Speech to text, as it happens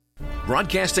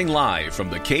broadcasting live from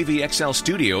the KVXL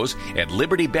studios at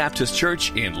Liberty Baptist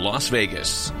Church in Las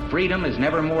Vegas. Freedom is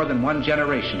never more than one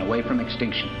generation away from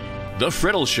extinction. The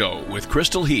Friddle Show with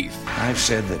Crystal Heath. I've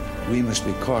said that we must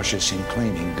be cautious in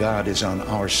claiming God is on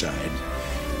our side.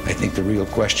 I think the real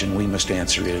question we must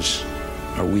answer is,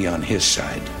 are we on His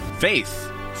side? Faith,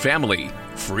 family,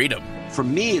 freedom. For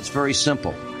me, it's very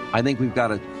simple. I think we've got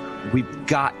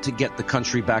to get the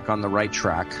country back on the right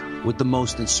track with the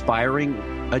most inspiring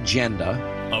agenda.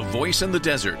 A voice in the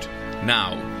desert.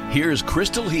 Now, here's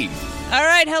Crystal Heath. All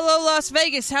right, hello Las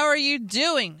Vegas. How are you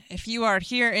doing? If you are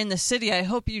here in the city, I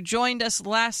hope you joined us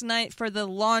last night for the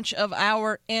launch of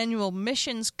our annual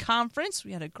missions conference.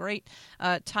 We had a great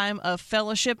time of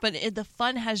fellowship, but the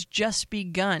fun has just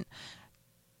begun.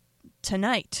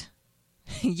 Tonight,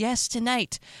 yes,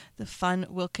 tonight, the fun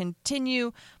will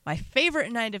continue. My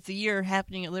favorite night of the year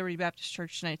happening at Liberty Baptist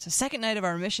Church tonight. It's the second night of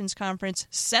our missions conference,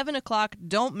 7 o'clock.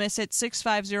 Don't miss it.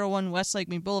 6501 West Lake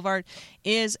Mead Boulevard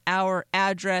is our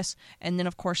address. And then,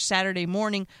 of course, Saturday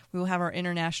morning, we will have our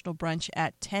international brunch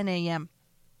at 10 a.m.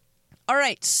 All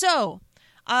right, so,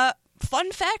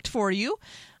 fun fact for you.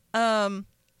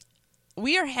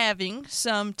 We are having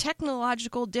some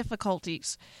technological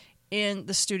difficulties in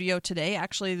the studio today.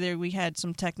 Actually, we had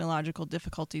some technological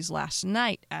difficulties last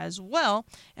night as well,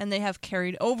 and they have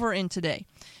carried over in today.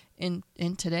 In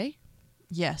today?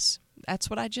 Yes, that's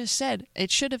what I just said. It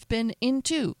should have been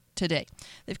into today.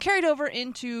 They've carried over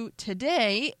into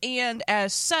today, and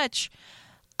as such,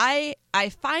 I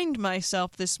find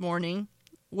myself this morning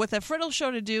with a Friddle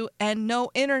show to do and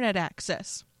no internet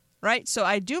access, right? So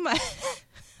I do my...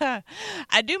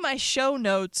 I do my show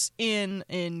notes in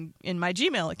my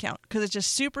Gmail account because it's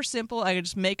just super simple. I can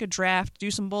just make a draft,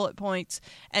 do some bullet points,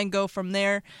 and go from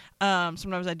there.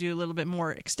 Sometimes I do a little bit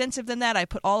more extensive than that. I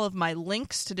put all of my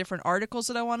links to different articles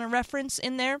that I want to reference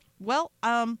in there. Well,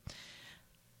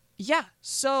 yeah.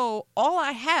 So all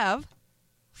I have,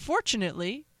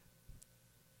 fortunately,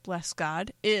 bless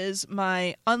God, is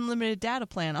my unlimited data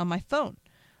plan on my phone,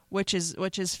 which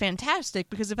is fantastic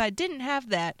because if I didn't have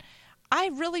that, I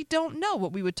really don't know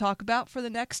what we would talk about for the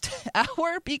next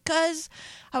hour because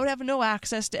I would have no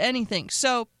access to anything.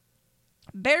 So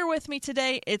bear with me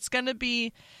today. It's going to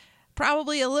be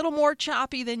probably a little more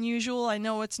choppy than usual. I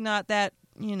know it's not that,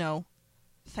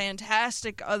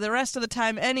 fantastic the rest of the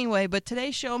time anyway, but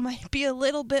today's show might be a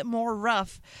little bit more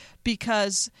rough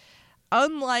because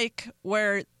unlike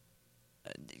where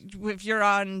if you're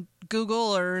on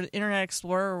Google or Internet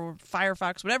Explorer or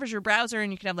Firefox, whatever's your browser,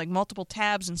 and you can have like multiple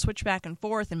tabs and switch back and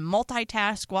forth and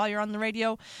multitask while you're on the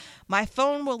radio, my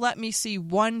phone will let me see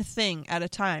one thing at a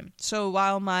time. So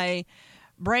while my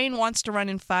brain wants to run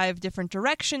in 5 different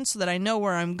directions so that I know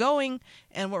where I'm going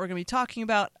and what we're going to be talking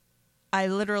about, I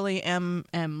literally am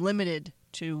limited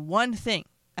to one thing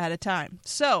at a time.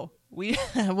 So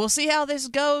we'll see how this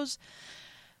goes.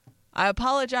 I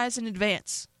apologize in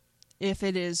advance if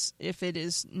it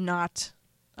is not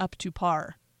up to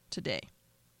par today.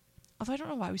 Although I don't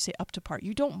know why we say up to par.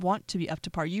 You don't want to be up to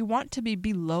par. You want to be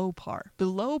below par.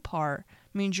 Below par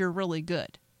means you're really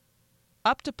good.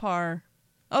 Up to par,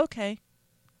 okay.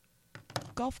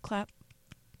 Golf clap.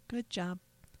 Good job.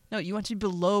 No, you want to be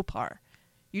below par.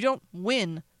 You don't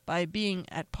win by being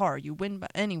at par. You win by...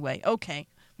 Anyway, okay.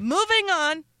 Moving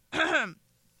on.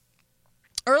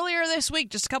 Earlier this week,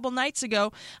 just a couple nights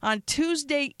ago, on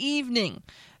Tuesday evening,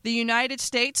 the United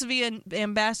States, via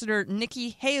Ambassador Nikki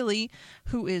Haley,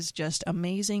 who is just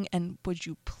amazing, and would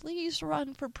you please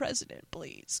run for president,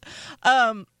 please?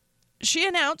 She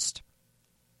announced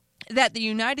that the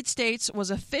United States was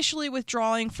officially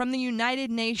withdrawing from the United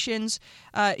Nations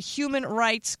Human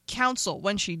Rights Council.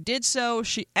 When she did so,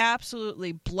 she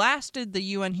absolutely blasted the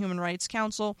UN Human Rights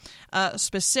Council,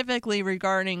 specifically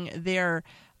regarding their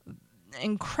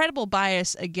incredible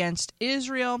bias against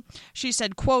Israel. She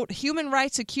said, quote, "Human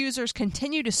rights accusers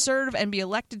continue to serve and be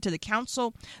elected to the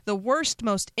council. The worst,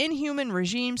 most inhuman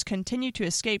regimes continue to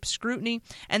escape scrutiny,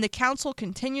 and the council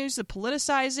continues the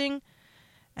politicizing."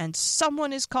 And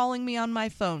someone is calling me on my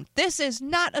phone. This is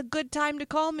not a good time to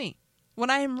call me when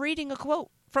I am reading a quote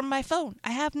from my phone.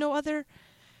 I have no other...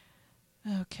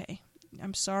 Okay.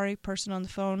 I'm sorry, person on the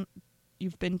phone.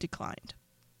 You've been declined.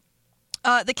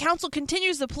 The council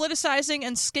continues the politicizing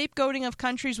and scapegoating of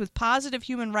countries with positive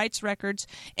human rights records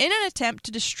in an attempt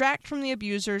to distract from the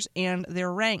abusers and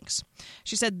their ranks.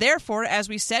 She said, therefore, as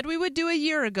we said we would do a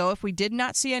year ago if we did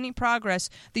not see any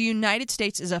progress, the United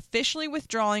States is officially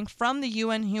withdrawing from the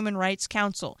UN Human Rights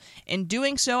Council. In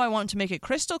doing so, I want to make it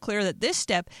crystal clear that this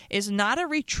step is not a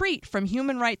retreat from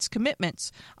human rights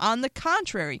commitments. On the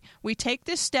contrary, we take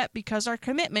this step because our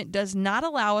commitment does not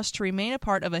allow us to remain a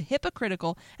part of a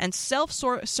hypocritical and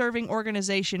self-serving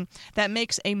organization that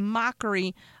makes a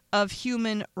mockery of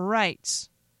human rights.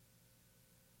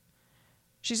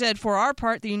 She said, for our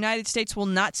part, the United States will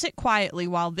not sit quietly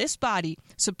while this body,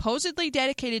 supposedly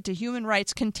dedicated to human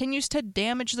rights, continues to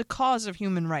damage the cause of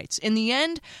human rights. In the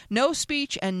end, no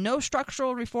speech and no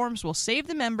structural reforms will save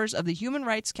the members of the Human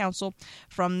Rights Council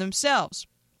from themselves.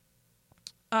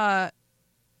 And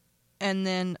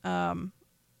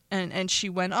she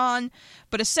went on,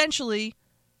 but essentially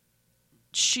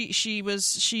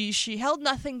she held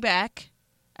nothing back,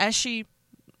 as she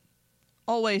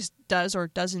always does or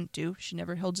doesn't do. She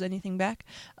never holds anything back.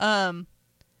 And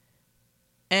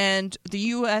the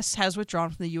U.S. has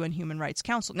withdrawn from the UN Human Rights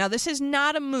Council. Now, this is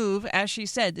not a move, as she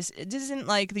said. This isn't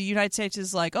like the United States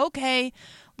is like, okay,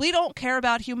 we don't care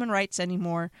about human rights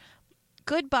anymore.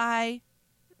 Goodbye.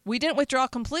 We didn't withdraw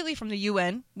completely from the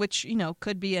UN, which,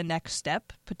 could be a next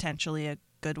step, potentially a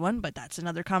good one, but that's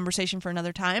another conversation for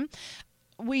another time.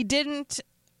 We didn't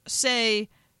say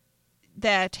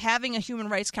that having a Human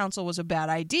Rights Council was a bad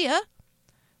idea.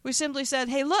 We simply said,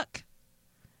 hey, look,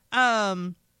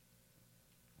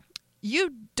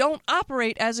 you don't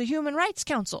operate as a Human Rights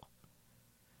Council.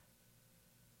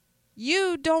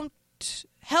 You don't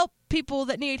help people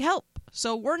that need help,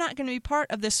 so we're not going to be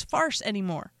part of this farce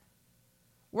anymore.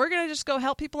 We're going to just go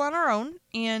help people on our own,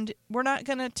 and we're not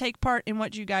going to take part in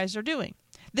what you guys are doing.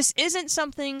 This isn't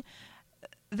something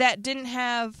that didn't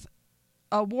have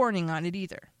a warning on it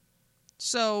either.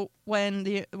 So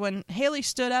when Haley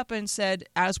stood up and said,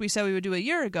 as we said we would do a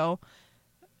year ago,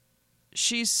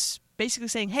 she's basically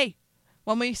saying, hey,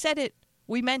 when we said it,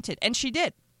 we meant it. And she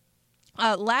did.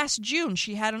 Last June,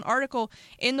 she had an article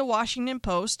in the Washington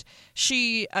Post.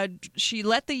 She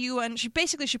let the UN, she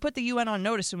put the UN on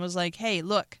notice and was like, hey,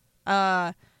 look,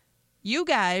 you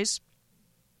guys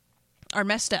are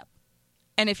messed up.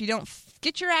 And if you don't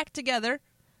get your act together,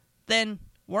 then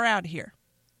we're out of here.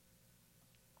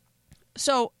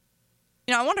 So,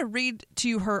 I want to read to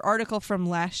you her article from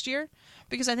last year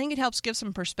because I think it helps give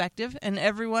some perspective. And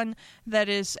everyone that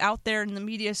is out there in the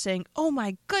media saying, oh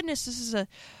my goodness,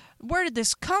 where did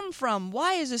this come from?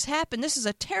 Why has this happened? This is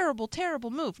a terrible,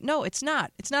 terrible move. No, it's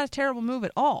not. It's not a terrible move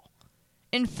at all.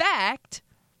 In fact,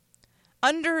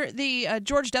 under the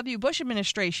George W. Bush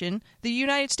administration, the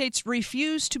United States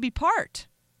refused to be part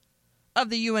of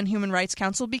the UN Human Rights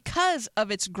Council because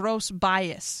of its gross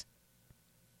bias.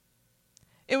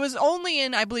 It was only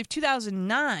in, I believe,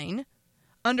 2009,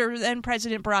 under then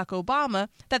President Barack Obama,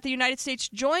 that the United States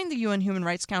joined the UN Human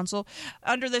Rights Council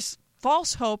under this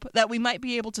false hope that we might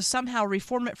be able to somehow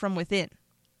reform it from within.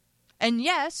 And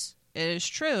yes, it is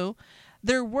true,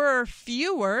 there were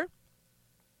fewer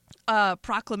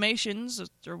proclamations,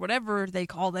 or whatever they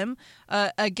call them,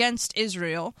 against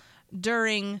Israel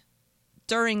during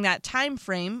that time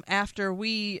frame after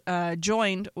we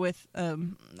joined with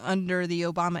under the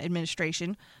Obama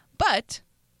administration. But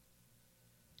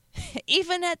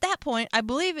even at that point, I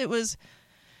believe it's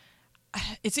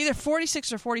either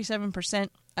 46 or 47%.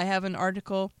 I have an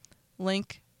article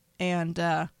link, and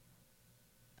I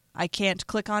can't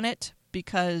click on it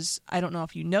because I don't know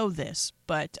if you know this,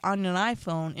 but on an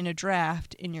iPhone, in a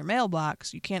draft, in your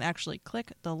mailbox, you can't actually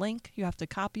click the link. You have to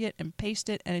copy it and paste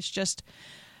it, and it's just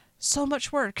so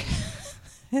much work.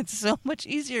 It's so much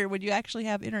easier when you actually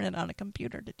have internet on a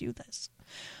computer to do this.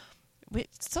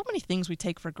 So many things we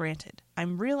take for granted.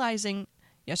 I'm realizing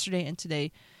yesterday and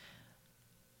today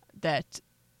that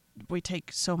we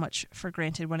take so much for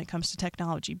granted when it comes to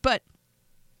technology. But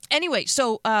anyway,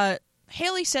 so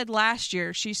Haley said last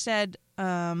year, she said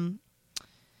in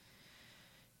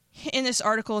this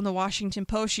article in the Washington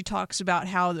Post, she talks about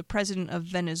how the president of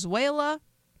Venezuela,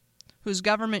 whose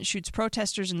government shoots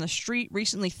protesters in the street,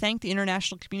 recently thanked the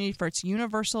international community for its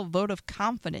universal vote of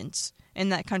confidence in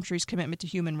that country's commitment to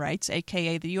human rights,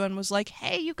 a.k.a. the UN was like,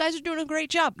 hey, you guys are doing a great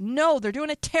job. No, they're doing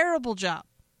a terrible job.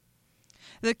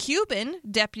 The Cuban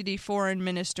deputy foreign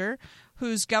minister,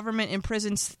 whose government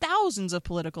imprisons thousands of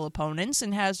political opponents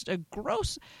and has a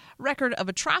gross record of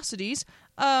atrocities,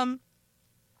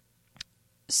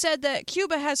 said that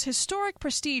Cuba has historic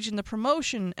prestige in the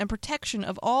promotion and protection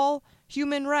of all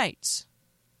human rights.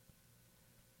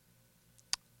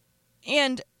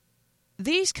 And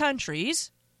these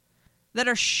countries that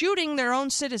are shooting their own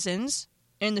citizens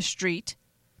in the street,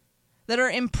 that are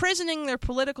imprisoning their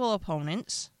political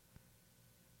opponents,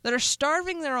 that are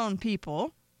starving their own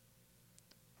people,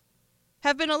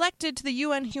 have been elected to the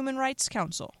UN Human Rights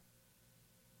Council.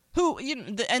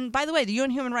 And by the way, the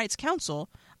UN Human Rights Council,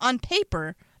 on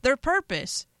paper, their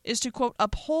purpose is to, quote,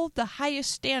 uphold the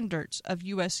highest standards of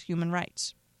U.S. human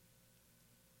rights.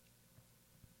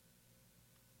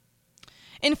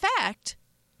 In fact,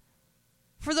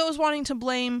 for those wanting to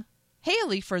blame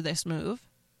Haley for this move,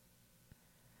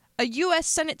 a U.S.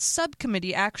 Senate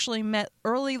subcommittee actually met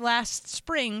early last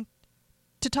spring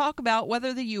to talk about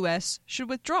whether the U.S. should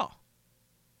withdraw.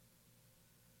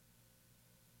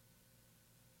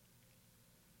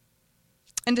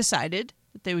 And decided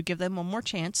that they would give them one more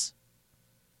chance,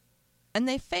 and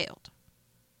they failed.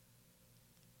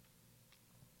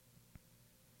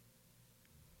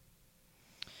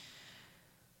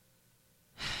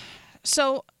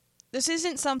 So, this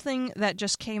isn't something that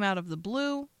just came out of the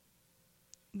blue.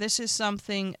 This is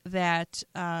something that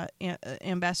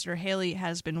Ambassador Haley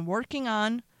has been working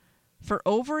on for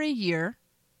over a year,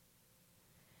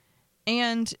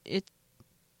 and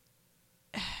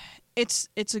it's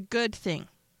a good thing.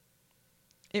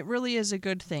 It really is a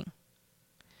good thing.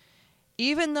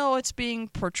 Even though it's being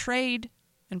portrayed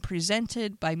and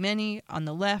presented by many on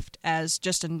the left as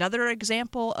just another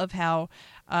example of how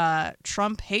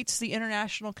Trump hates the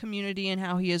international community and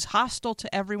how he is hostile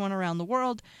to everyone around the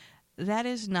world, that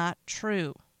is not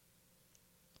true.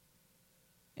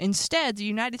 Instead, the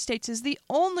United States is the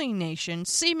only nation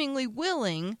seemingly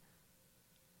willing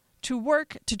to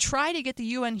work to try to get the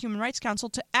UN Human Rights Council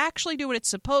to actually do what it's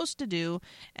supposed to do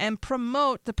and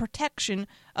promote the protection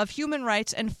of human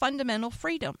rights and fundamental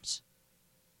freedoms.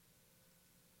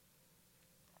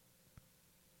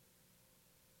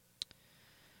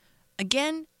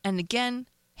 Again and again,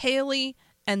 Haley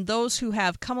and those who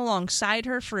have come alongside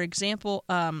her, for example,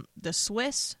 the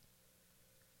Swiss,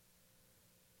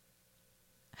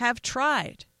 have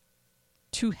tried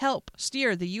to help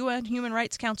steer the UN Human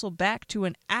Rights Council back to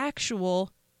an actual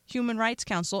human rights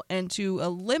council and to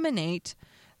eliminate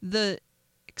the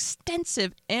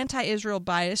extensive anti-Israel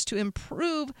bias to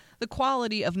improve the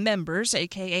quality of members,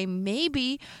 aka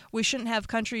maybe we shouldn't have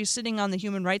countries sitting on the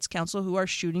Human Rights Council who are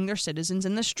shooting their citizens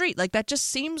in the street. Like, that just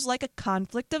seems like a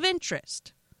conflict of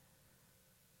interest.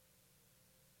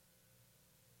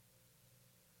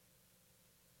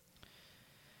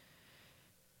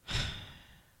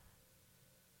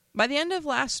 By the end of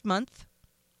last month,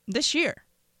 this year,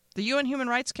 the UN Human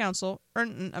Rights Council, by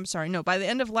the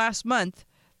end of last month,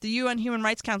 the UN Human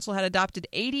Rights Council had adopted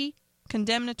 80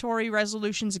 condemnatory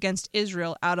resolutions against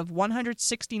Israel out of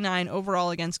 169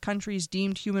 overall against countries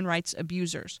deemed human rights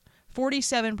abusers.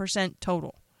 47%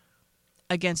 total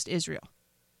against Israel.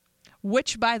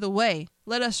 Which, by the way,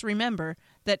 let us remember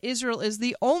that Israel is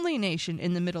the only nation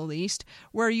in the Middle East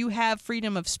where you have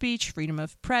freedom of speech, freedom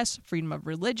of press, freedom of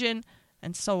religion,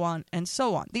 and so on and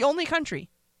so on. The only country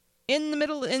in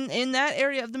that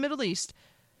area of the Middle East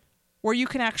where you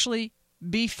can actually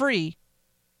be free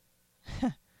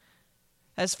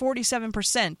has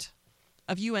 47%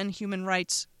 of UN human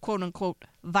rights, quote-unquote,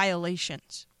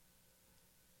 violations.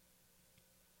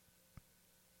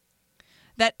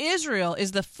 That Israel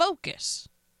is the focus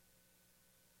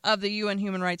of the UN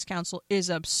Human Rights Council is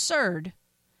absurd,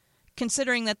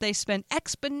 considering that they spend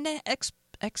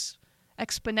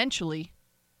exponentially.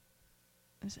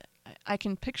 I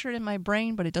can picture it in my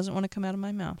brain, but it doesn't want to come out of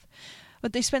my mouth.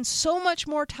 But they spend so much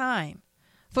more time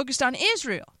focused on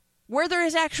Israel, where there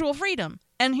is actual freedom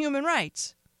and human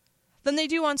rights, than they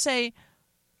do on, say,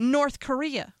 North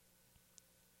Korea,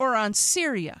 or on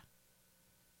Syria,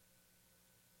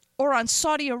 or on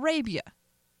Saudi Arabia,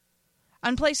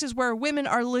 on places where women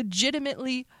are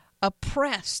legitimately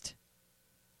oppressed.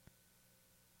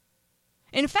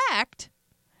 In fact,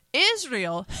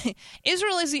 Israel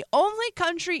is the only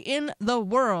country in the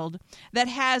world that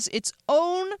has its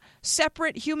own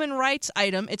separate human rights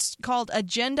item. It's called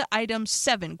Agenda Item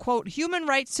 7, quote, Human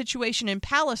Rights Situation in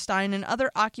Palestine and Other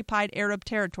Occupied Arab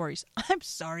Territories. I'm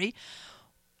sorry.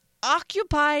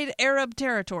 Occupied Arab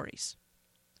territories.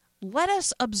 Let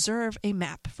us observe a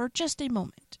map for just a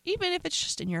moment, even if it's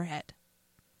just in your head.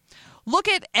 Look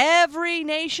at every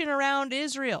nation around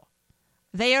Israel.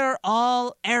 They are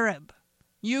all Arab.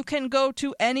 You can go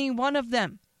to any one of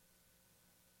them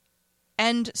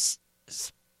and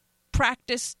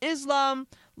practice Islam,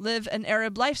 live an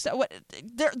Arab lifestyle.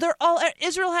 They're all.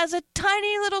 Israel has a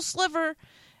tiny little sliver,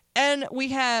 and we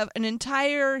have an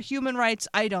entire human rights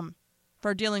item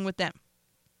for dealing with them.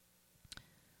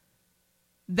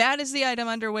 That is the item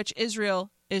under which Israel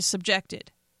is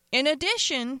subjected, in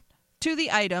addition to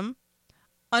the item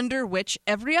under which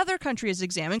every other country is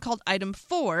examined, called Item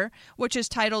 4, which is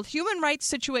titled Human Rights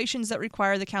Situations That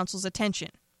Require the Council's Attention.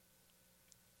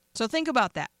 So think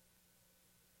about that.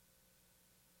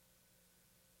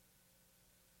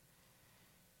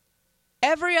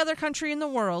 Every other country in the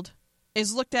world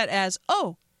is looked at as,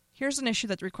 oh, here's an issue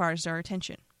that requires our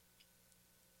attention.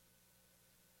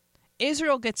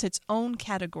 Israel gets its own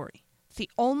category. The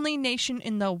only nation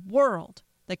in the world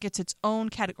that gets its own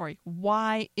category.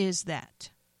 Why is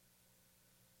that?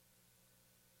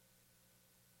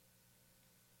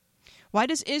 Why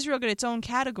does Israel get its own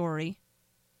category,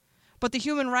 but the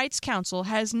Human Rights Council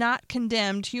has not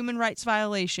condemned human rights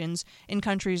violations in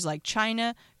countries like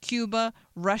China, Cuba,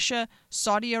 Russia,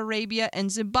 Saudi Arabia,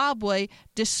 and Zimbabwe,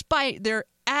 despite their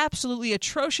absolutely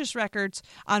atrocious records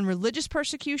on religious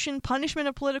persecution, punishment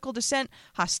of political dissent,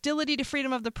 hostility to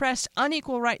freedom of the press,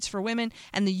 unequal rights for women,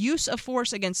 and the use of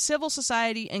force against civil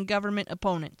society and government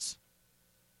opponents?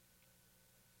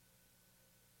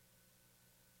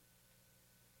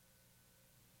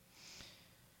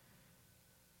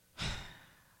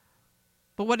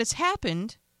 But what has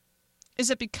happened is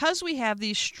that because we have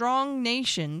these strong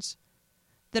nations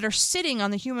that are sitting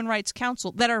on the Human Rights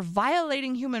Council, that are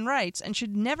violating human rights and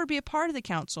should never be a part of the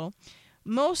council,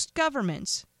 most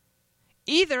governments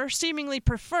either seemingly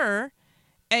prefer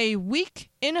a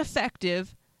weak,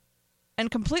 ineffective,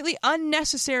 and completely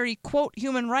unnecessary, quote,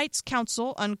 Human Rights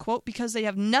Council, unquote, because they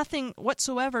have nothing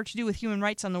whatsoever to do with human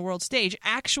rights on the world stage,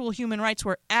 actual human rights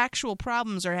where actual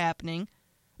problems are happening.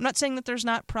 I'm not saying that there's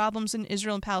not problems in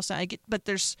Israel and Palestine, but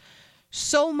there's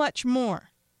so much more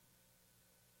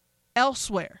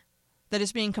elsewhere that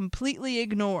is being completely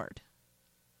ignored.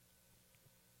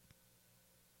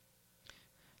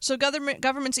 So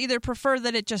governments either prefer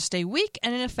that it just stay weak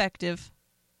and ineffective,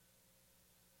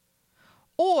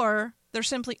 or they're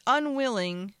simply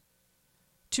unwilling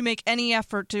to make any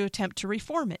effort to attempt to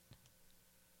reform it.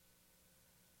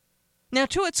 Now,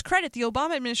 to its credit, the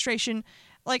Obama administration,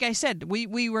 like I said,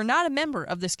 we were not a member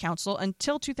of this council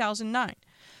until 2009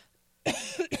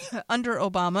 under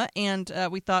Obama, and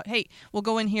we thought, hey, we'll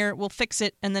go in here, we'll fix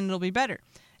it, and then it'll be better.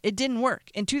 It didn't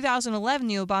work. In 2011,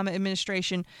 the Obama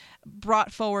administration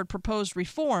brought forward proposed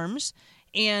reforms,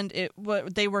 and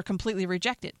they were completely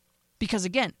rejected. Because,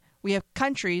 again, we have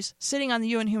countries sitting on the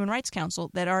UN Human Rights Council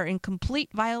that are in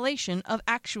complete violation of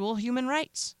actual human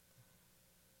rights.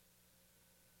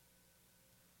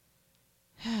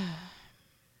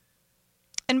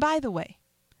 And by the way,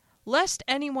 lest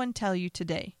anyone tell you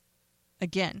today,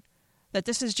 again, that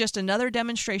this is just another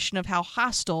demonstration of how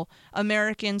hostile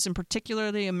Americans, and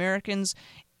particularly Americans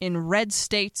in red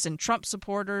states and Trump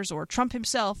supporters or Trump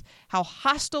himself, how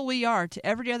hostile we are to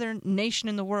every other nation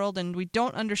in the world, and we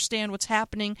don't understand what's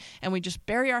happening and we just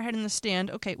bury our head in the sand.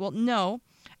 Okay, well, no.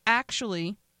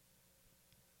 Actually,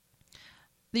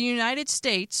 the United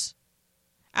States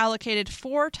allocated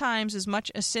 4 times as much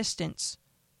assistance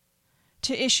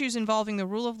to issues involving the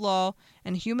rule of law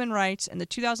and human rights in the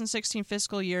 2016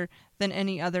 fiscal year than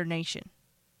any other nation.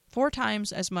 4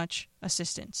 times as much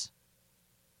assistance.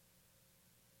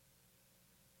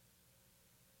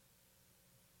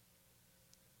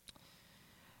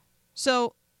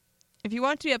 So, if you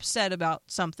want to be upset about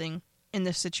something in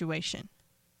this situation,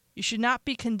 you should not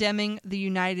be condemning the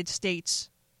United States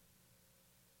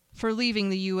for leaving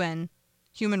the UN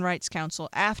Human Rights Council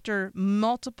after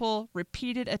multiple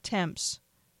repeated attempts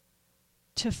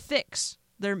to fix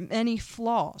their many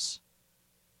flaws.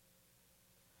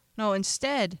 No,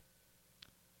 instead,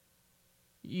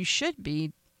 you should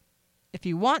be, if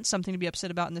you want something to be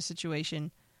upset about in this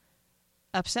situation,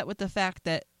 upset with the fact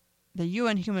that the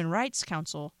UN Human Rights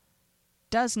Council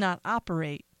does not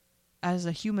operate as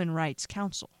a human rights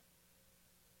council.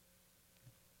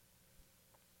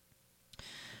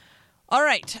 All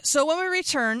right, so when we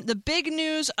return, the big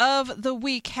news of the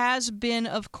week has been,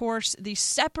 of course, the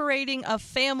separating of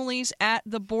families at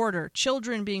the border.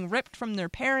 Children being ripped from their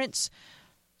parents,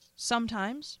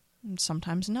 sometimes, and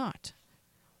sometimes not.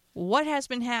 What has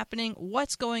been happening?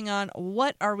 What's going on?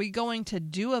 What are we going to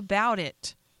do about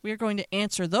it? We are going to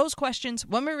answer those questions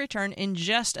when we return in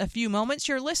just a few moments.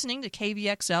 You're listening to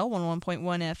KVXL 101.1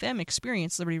 FM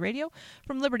Experience Liberty Radio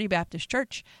from Liberty Baptist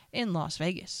Church in Las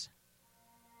Vegas.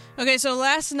 Okay, so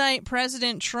last night,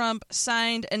 President Trump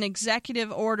signed an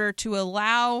executive order to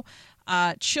allow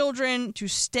children to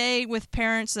stay with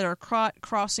parents that are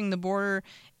crossing the border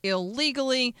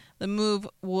illegally. The move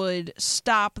would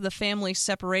stop the family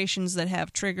separations that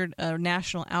have triggered a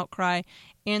national outcry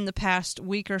in the past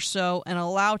week or so and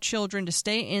allow children to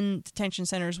stay in detention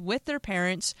centers with their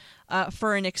parents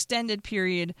for an extended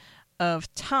period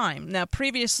of time. Now,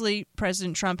 previously,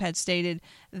 President Trump had stated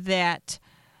that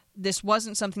this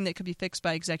wasn't something that could be fixed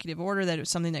by executive order, that it was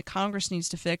something that Congress needs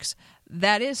to fix.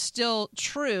 That is still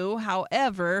true.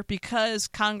 However, because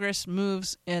Congress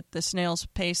moves at the snail's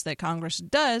pace that Congress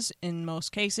does in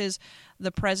most cases,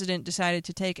 the president decided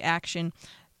to take action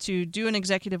to do an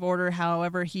executive order.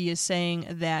 However, he is saying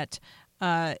that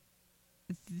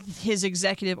his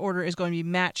executive order is going to be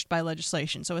matched by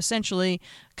legislation. So essentially,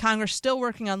 Congress still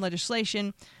working on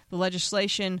legislation. The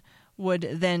legislation would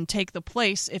then take the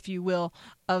place, if you will,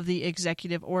 of the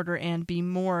executive order and be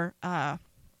more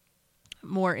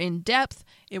in depth.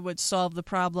 It would solve the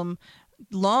problem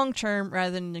long term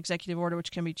rather than an executive order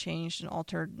which can be changed and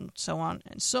altered and so on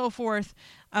and so forth.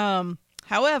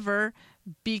 However,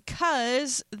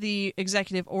 because the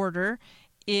executive order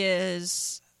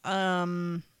is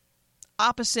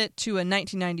opposite to a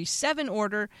 1997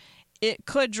 order, it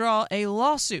could draw a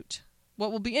lawsuit.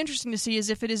 What will be interesting to see is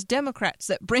if it is Democrats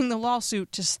that bring the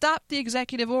lawsuit to stop the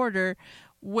executive order,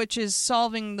 which is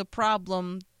solving the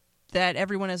problem that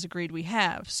everyone has agreed we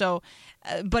have. So,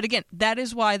 but again, that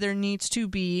is why there needs to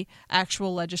be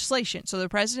actual legislation. So the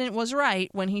president was right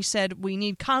when he said we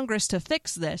need Congress to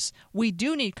fix this. We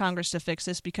do need Congress to fix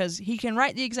this because he can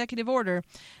write the executive order,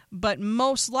 but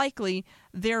most likely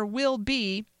there will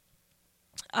be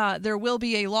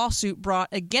a lawsuit brought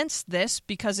against this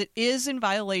because it is in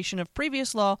violation of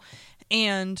previous law,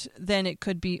 and then it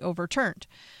could be overturned.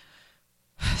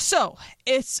 So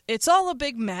it's all a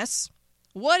big mess.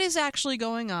 What is actually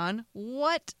going on?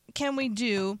 What can we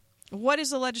do? What is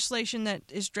the legislation that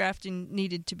is drafting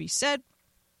needed to be said?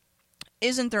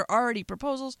 Isn't there already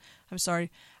proposals? I'm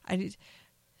sorry. I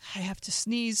have to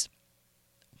sneeze.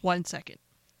 1 second.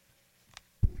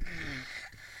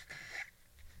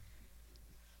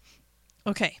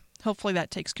 Okay, hopefully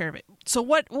that takes care of it. So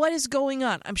what is going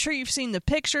on? I'm sure you've seen the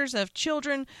pictures of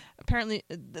children apparently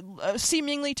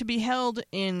seemingly to be held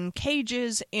in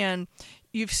cages, and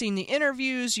you've seen the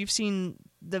interviews, you've seen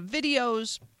the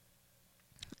videos.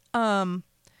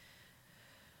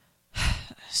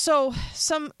 So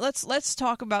let's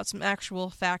talk about some actual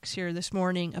facts here this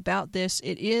morning about this.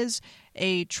 It is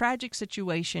a tragic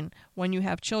situation when you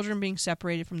have children being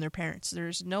separated from their parents.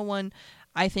 There's no one,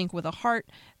 I think, with a heart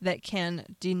that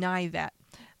can deny that.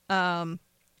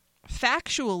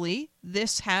 Factually,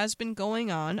 this has been going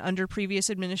on under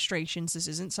previous administrations. This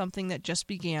isn't something that just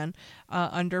began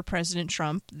under President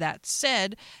Trump. That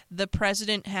said, the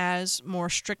president has more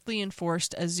strictly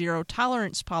enforced a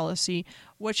zero-tolerance policy,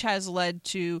 which has led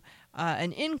to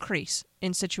an increase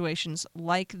in situations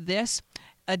like this.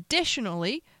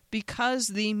 Additionally, because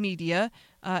the media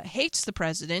hates the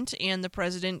president, and the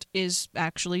president is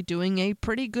actually doing a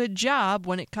pretty good job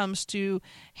when it comes to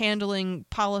handling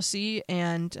policy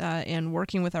and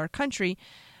working with our country.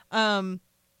 My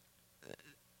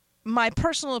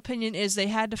personal opinion is they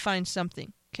had to find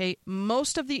something. Okay,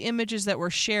 most of the images that were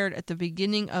shared at the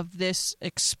beginning of this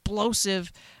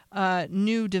explosive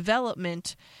new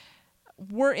development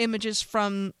were images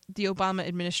from the Obama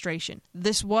administration.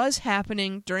 This was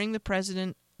happening during the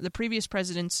previous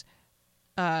president's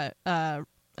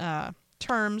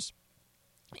terms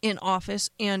in office,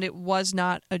 and it was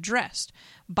not addressed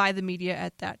by the media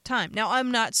at that time. Now,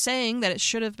 I'm not saying that it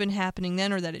should have been happening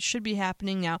then or that it should be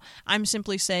happening now. I'm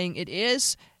simply saying it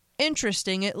is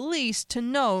interesting, at least, to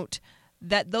note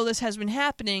that though this has been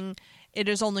happening, it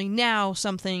is only now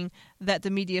something that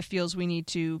the media feels we need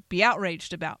to be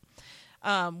outraged about,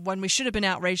 when we should have been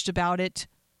outraged about it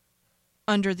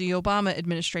under the Obama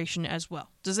administration as well.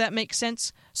 Does that make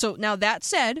sense? So now that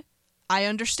said, I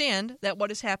understand that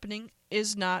what is happening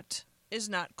is not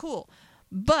cool.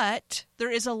 But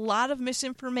there is a lot of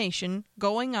misinformation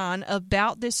going on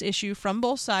about this issue from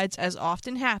both sides, as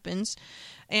often happens,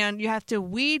 and you have to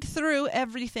weed through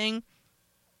everything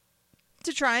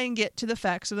to try and get to the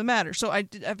facts of the matter. So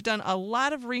I've done a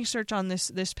lot of research on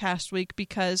this past week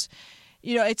because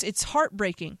it's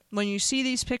heartbreaking when you see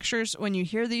these pictures, when you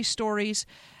hear these stories.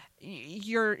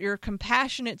 Your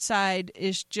compassionate side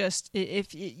is just, if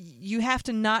you have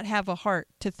to not have a heart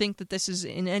to think that this is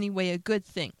in any way a good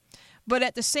thing. But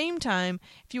at the same time,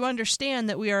 if you understand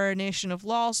that we are a nation of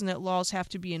laws and that laws have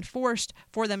to be enforced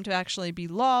for them to actually be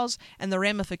laws, and the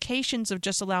ramifications of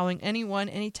just allowing anyone,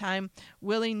 anytime,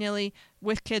 willy-nilly,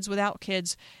 with kids, without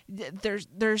kids, there's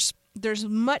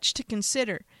much to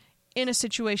consider in a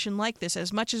situation like this.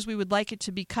 As much as we would like it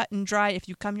to be cut and dry, if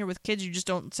you come here with kids, you just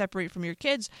don't separate from your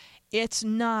kids, it's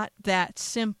not that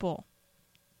simple,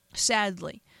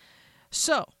 sadly.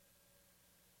 So,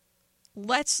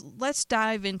 let's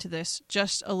dive into this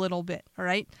just a little bit, all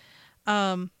right?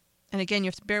 And again, you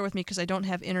have to bear with me because I don't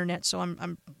have internet, so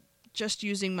I'm just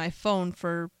using my phone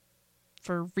for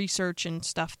research and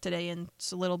stuff today, and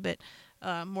it's a little bit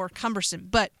more cumbersome.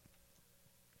 But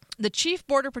the chief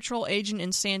Border Patrol agent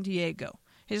in San Diego,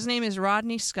 his name is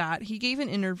Rodney Scott. He gave an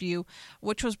interview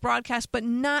which was broadcast, but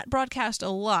not broadcast a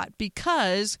lot,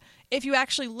 because if you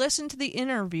actually listen to the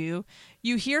interview,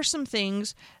 you hear some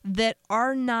things that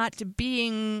are not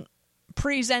being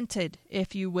presented,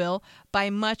 if you will, by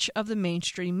much of the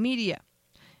mainstream media.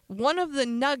 One of the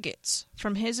nuggets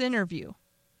from his interview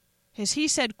is he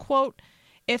said, quote,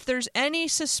 "If there's any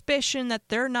suspicion that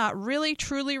they're not really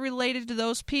truly related to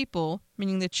those people,"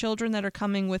 meaning the children that are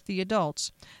coming with the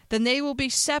adults, "then they will be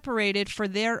separated for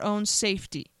their own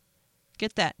safety."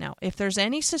 Get that now. If there's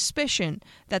any suspicion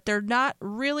that they're not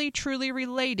really truly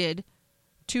related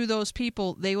to those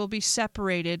people, they will be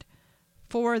separated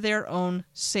for their own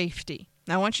safety.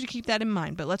 Now, I want you to keep that in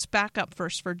mind, but let's back up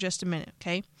first for just a minute,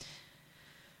 okay?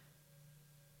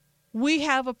 We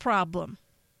have a problem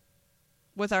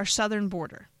with our southern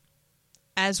border,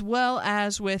 as well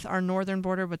as with our northern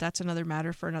border, but that's another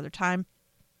matter for another time.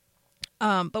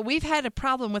 But we've had a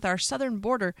problem with our southern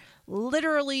border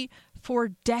literally for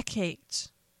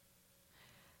decades.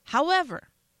 However,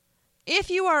 if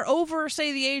you are over,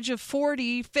 say, the age of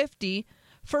 40, 50,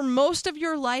 for most of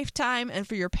your lifetime and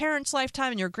for your parents'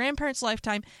 lifetime and your grandparents'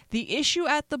 lifetime, the issue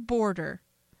at the border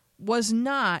was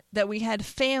not that we had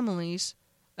families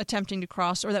attempting to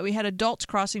cross or that we had adults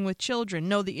crossing with children.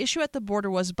 No, the issue at the border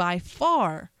was by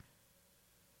far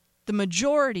the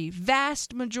majority,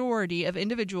 vast majority of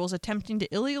individuals attempting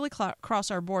to illegally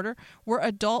cross our border were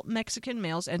adult Mexican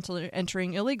males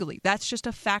entering illegally. That's just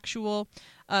a factual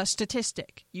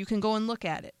statistic. You can go and look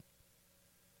at it.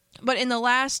 But in the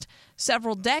last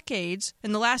several decades,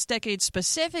 in the last decade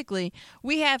specifically,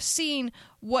 we have seen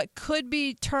what could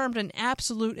be termed an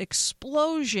absolute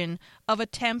explosion of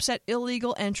attempts at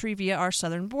illegal entry via our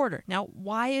southern border. Now,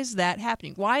 why is that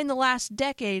happening? Why in the last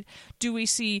decade do we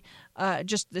see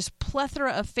just this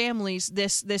plethora of families,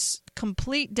 this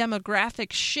complete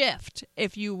demographic shift,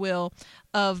 if you will,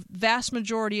 of vast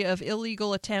majority of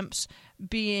illegal attempts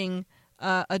being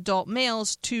adult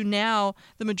males to now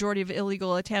the majority of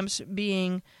illegal attempts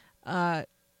being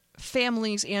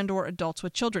families and or adults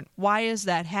with children? Why is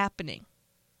that happening?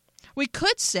 We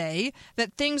could say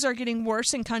that things are getting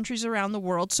worse in countries around the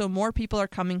world, so more people are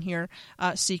coming here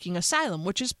seeking asylum,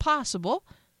 which is possible,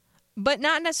 but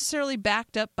not necessarily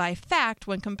backed up by fact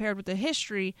when compared with the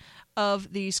history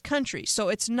of these countries. So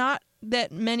it's not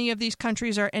that many of these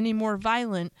countries are any more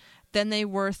violent than they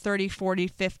were 30, 40,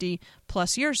 50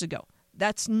 plus years ago.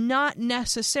 That's not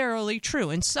necessarily true.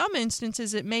 In some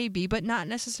instances it may be, but not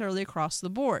necessarily across the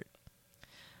board.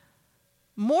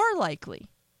 More likely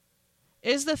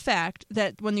is the fact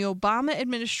that when the Obama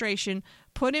administration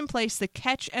put in place the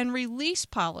catch and release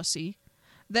policy,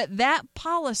 that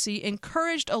policy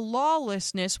encouraged a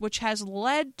lawlessness which has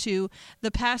led to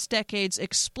the past decade's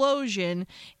explosion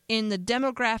in the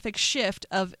demographic shift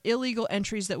of illegal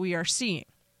entries that we are seeing.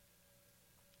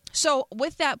 So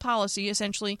with that policy,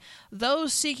 essentially,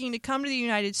 those seeking to come to the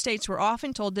United States were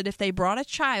often told that if they brought a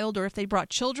child or if they brought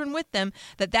children with them,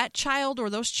 that child or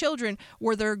those children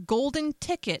were their golden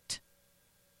ticket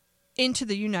into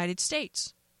the United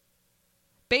States.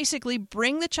 Basically,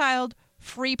 bring the child,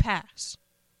 free pass.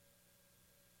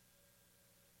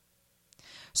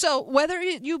 So whether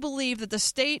you believe that the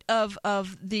state of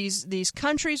these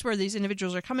countries where these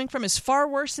individuals are coming from is far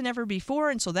worse than ever before,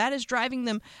 and so that is driving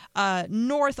them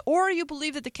north, or you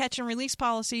believe that the catch and release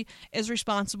policy is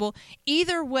responsible,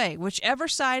 either way, whichever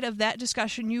side of that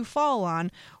discussion you fall on,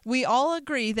 we all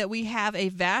agree that we have a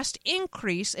vast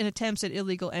increase in attempts at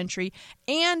illegal entry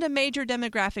and a major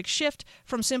demographic shift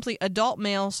from simply adult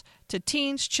males to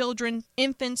teens, children,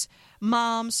 infants,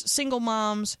 moms, single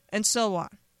moms, and so on.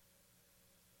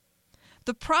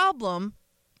 The problem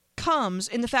comes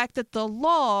in the fact that the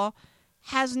law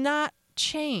has not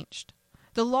changed.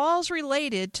 The laws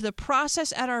related to the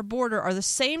process at our border are the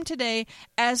same today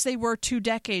as they were 2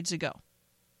 decades ago.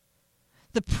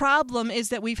 The problem is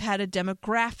that we've had a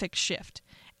demographic shift,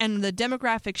 and the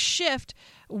demographic shift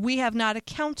we have not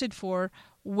accounted for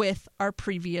with our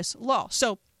previous law.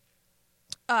 So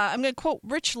I'm going to quote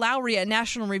Rich Lowry at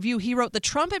National Review. He wrote, "The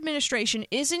Trump administration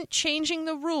isn't changing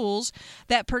the rules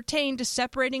that pertain to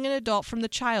separating an adult from the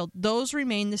child. Those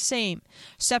remain the same.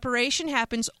 Separation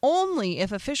happens only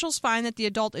if officials find that the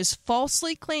adult is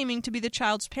falsely claiming to be the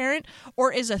child's parent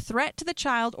or is a threat to the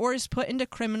child or is put into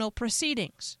criminal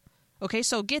proceedings." Okay,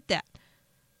 so get that.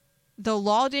 The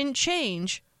law didn't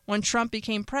change. when Trump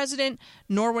became president,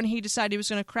 nor when he decided he was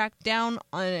going to crack down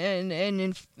on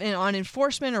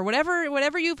enforcement or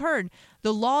whatever you've heard.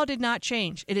 The law did not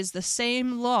change. It is the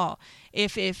same law.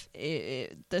 If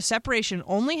the separation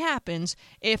only happens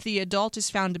if the adult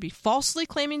is found to be falsely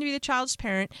claiming to be the child's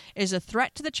parent, is a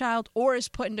threat to the child, or is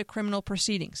put into criminal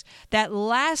proceedings. That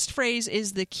last phrase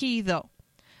is the key, though.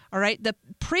 All right.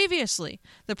 Previously,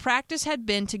 the practice had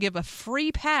been to give a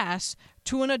free pass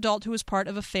to an adult who was part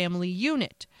of a family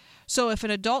unit. So if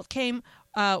an adult came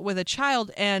with a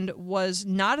child and was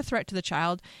not a threat to the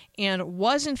child and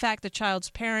was in fact the child's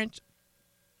parent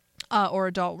or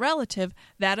adult relative,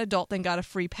 that adult then got a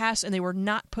free pass and they were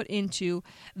not put into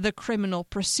the criminal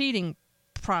proceeding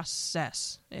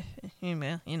process.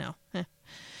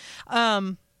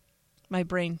 My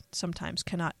brain sometimes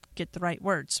cannot get the right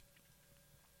words.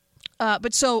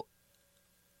 But so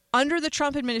under the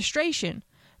Trump administration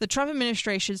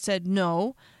said,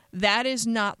 no, that is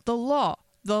not the law.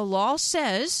 The law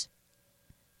says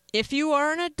if you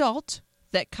are an adult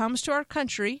that comes to our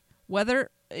country, whether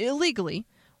illegally,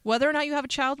 whether or not you have a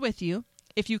child with you,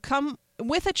 if you come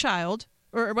with a child,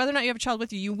 or whether or not you have a child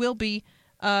with you, you will be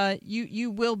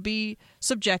you will be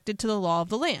subjected to the law of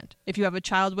the land. If you have a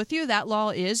child with you, that law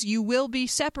is you will be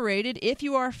separated if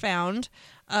you are found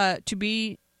to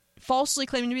be falsely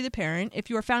claiming to be the parent, if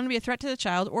you are found to be a threat to the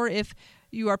child, or if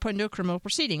you are put into a criminal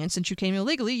proceeding. And since you came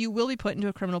illegally, you will be put into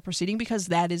a criminal proceeding because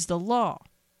that is the law.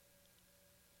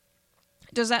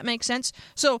 Does that make sense?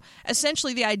 So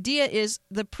essentially the idea is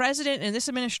the president and this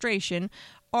administration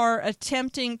are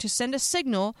attempting to send a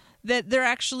signal that they're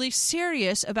actually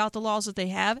serious about the laws that they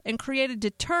have and create a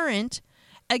deterrent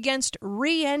against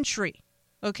re-entry.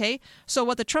 Okay? So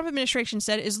what the Trump administration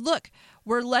said is, look,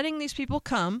 we're letting these people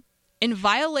come in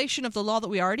violation of the law that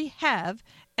we already have,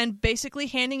 and basically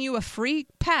handing you a free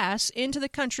pass into the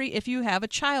country if you have a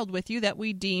child with you that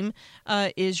we deem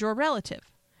is your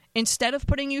relative. Instead of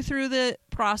putting you through the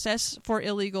process for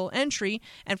illegal entry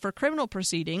and for criminal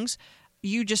proceedings,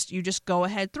 you just go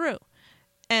ahead through.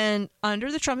 And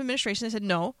under the Trump administration, they said,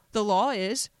 no, the law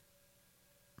is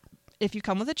if you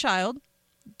come with a child,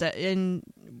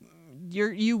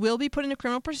 you will be put into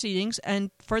criminal proceedings, and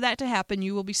for that to happen,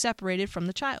 you will be separated from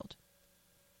the child.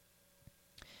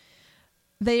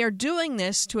 They are doing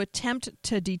this to attempt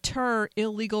to deter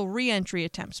illegal reentry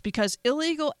attempts because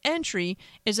illegal entry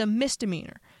is a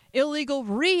misdemeanor. Illegal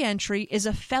reentry is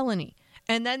a felony.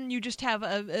 And then you just have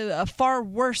a far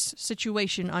worse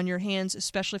situation on your hands,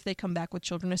 especially if they come back with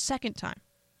children a second time.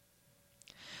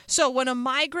 So when a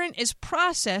migrant is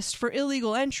processed for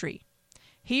illegal entry,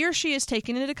 he or she is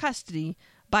taken into custody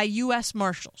by U.S.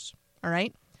 Marshals. All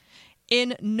right?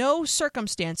 In no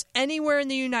circumstance anywhere in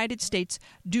the United States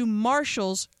do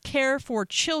marshals care for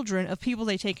children of people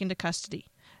they take into custody.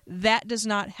 That does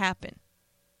not happen.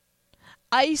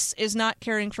 ICE is not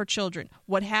caring for children.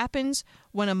 What happens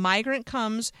when a migrant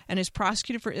comes and is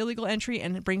prosecuted for illegal entry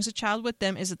and brings a child with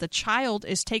them is that the child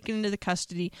is taken into the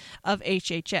custody of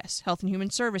HHS, Health and Human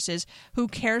Services, who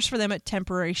cares for them at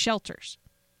temporary shelters.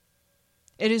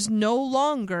 It is no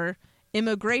longer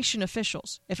immigration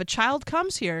officials. If a child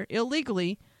comes here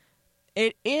illegally,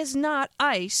 it is not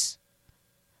ICE,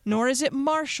 nor is it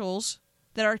marshals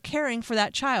that are caring for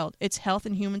that child. It's Health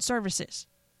and Human Services.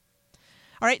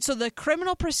 All right, so the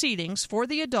criminal proceedings for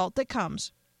the adult that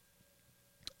comes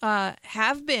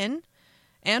have been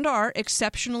and are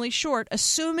exceptionally short,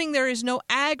 assuming there is no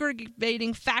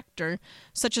aggravating factor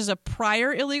such as a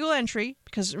prior illegal entry,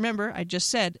 because remember, I just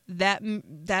said that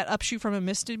ups you from a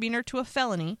misdemeanor to a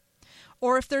felony,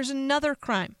 or if there's another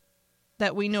crime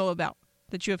that we know about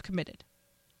that you have committed.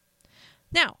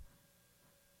 Now,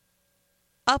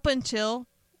 up until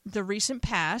the recent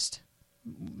past,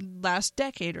 last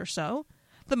decade or so,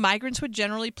 the migrants would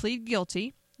generally plead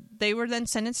guilty. They were then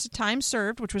sentenced to time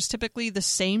served, which was typically the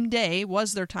same day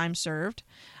was their time served.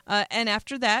 And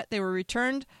after that, they were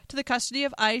returned to the custody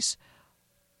of ICE.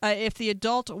 If the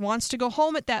adult wants to go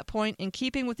home at that point, in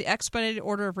keeping with the expedited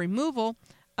order of removal,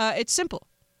 it's simple.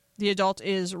 The adult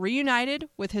is reunited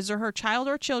with his or her child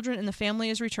or children, and the family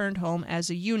is returned home as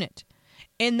a unit.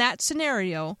 In that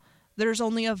scenario, there's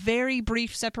only a very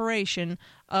brief separation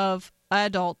of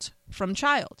adult from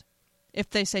child. If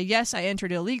they say, yes, I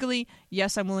entered illegally,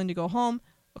 yes, I'm willing to go home,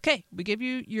 okay, we give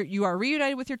you are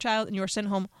reunited with your child and you are sent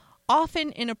home,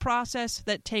 often in a process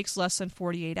that takes less than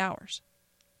 48 hours.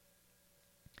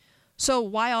 So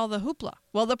why all the hoopla?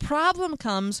 Well, the problem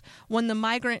comes when the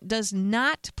migrant does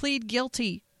not plead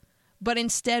guilty, but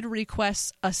instead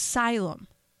requests asylum.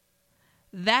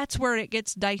 That's where it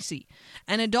gets dicey.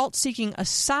 An adult seeking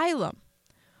asylum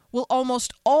will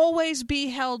almost always be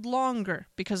held longer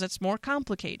because it's more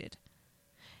complicated.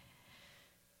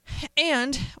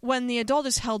 And when the adult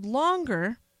is held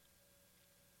longer,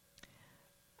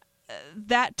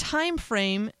 that time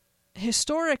frame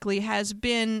historically has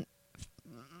been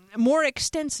more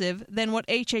extensive than what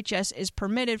HHS is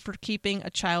permitted for keeping a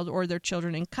child or their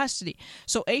children in custody.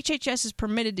 So HHS is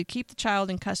permitted to keep the child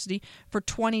in custody for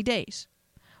 20 days.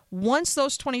 Once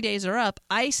those 20 days are up,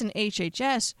 ICE and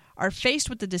HHS are faced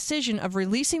with the decision of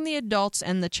releasing the adults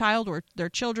and the child or their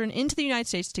children into the United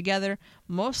States together,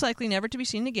 most likely never to be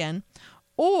seen again,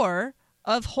 or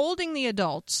of holding the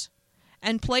adults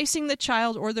and placing the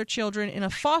child or their children in a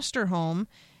foster home,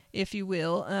 if you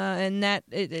will, and that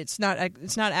it's not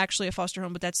actually a foster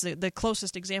home, but that's the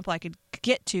closest example I could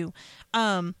get to.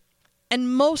 And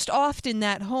most often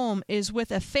that home is with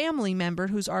a family member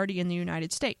who's already in the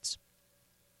United States.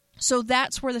 So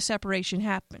that's where the separation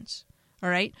happens, all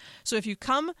right? So if you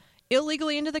come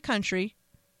illegally into the country,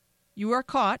 you are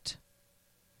caught.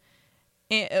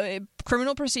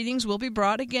 Criminal proceedings will be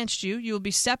brought against you. You will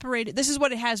be separated. This is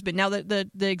what it has been. Now, the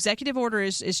executive order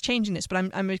is changing this,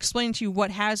 but I'm explaining to you what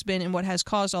has been and what has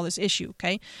caused all this issue,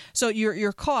 okay? So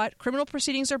you're caught. Criminal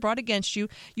proceedings are brought against you.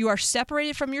 You are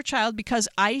separated from your child because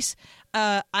ICE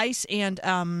and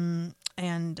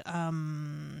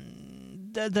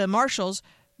the marshals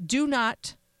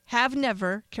have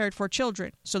never cared for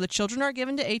children. So the children are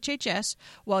given to HHS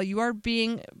while you are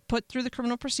being put through the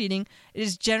criminal proceeding. It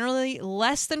is generally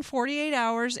less than 48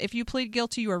 hours. If you plead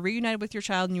guilty, you are reunited with your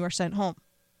child and you are sent home.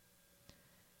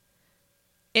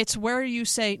 It's where you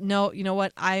say, no, you know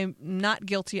what, I'm not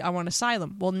guilty, I want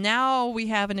asylum. Well, now we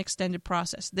have an extended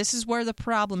process. This is where the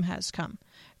problem has come,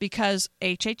 because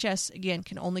HHS, again,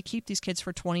 can only keep these kids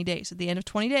for 20 days. At the end of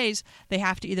 20 days, they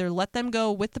have to either let them go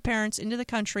with the parents into the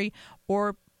country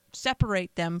or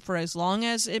separate them for as long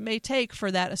as it may take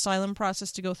for that asylum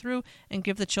process to go through and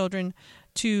give the children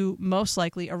to, most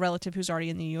likely, a relative who's already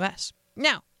in the U.S.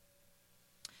 Now,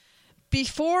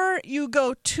 before you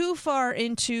go too far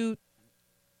into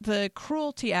the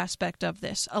cruelty aspect of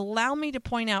this, allow me to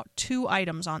point out two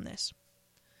items on this.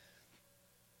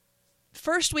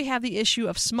 First, we have the issue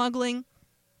of smuggling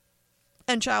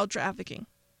and child trafficking.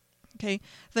 Okay,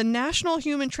 the National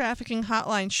Human Trafficking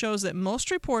Hotline shows that most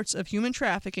reports of human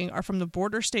trafficking are from the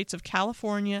border states of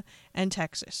California and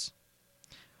Texas.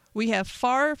 We have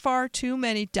far, far too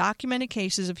many documented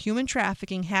cases of human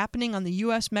trafficking happening on the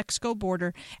U.S.-Mexico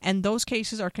border, and those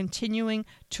cases are continuing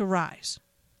to rise.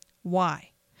 Why?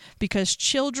 Because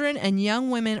children and young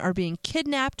women are being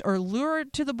kidnapped or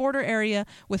lured to the border area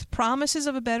with promises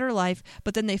of a better life,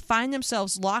 but then they find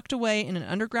themselves locked away in an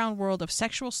underground world of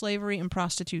sexual slavery and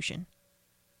prostitution.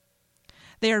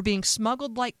 They are being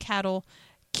smuggled like cattle,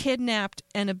 kidnapped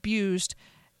and abused,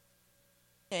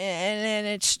 and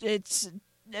it's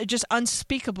just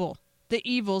unspeakable, the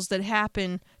evils that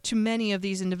happen to many of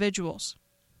these individuals.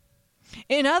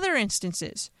 In other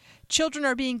instances, children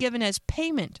are being given as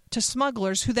payment to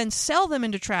smugglers who then sell them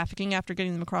into trafficking after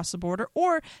getting them across the border,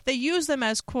 or they use them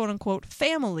as quote-unquote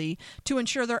family to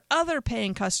ensure their other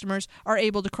paying customers are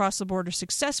able to cross the border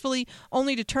successfully,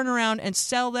 only to turn around and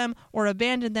sell them or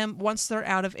abandon them once they're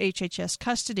out of HHS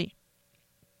custody.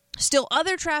 Still,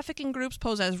 other trafficking groups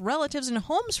pose as relatives and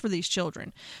homes for these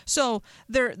children. So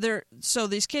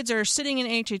these kids are sitting in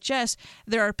HHS.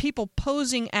 There are people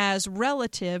posing as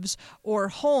relatives or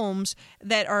homes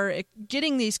that are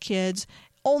getting these kids,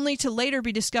 only to later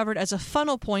be discovered as a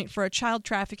funnel point for a child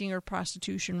trafficking or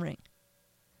prostitution ring.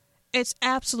 It's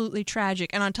absolutely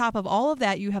tragic. And on top of all of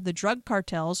that, you have the drug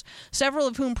cartels, several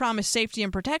of whom promise safety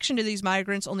and protection to these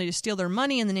migrants only to steal their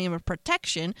money in the name of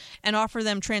protection and offer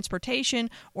them transportation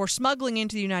or smuggling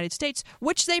into the United States,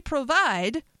 which they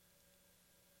provide,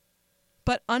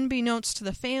 but unbeknownst to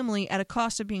the family at a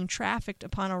cost of being trafficked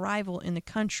upon arrival in the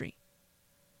country.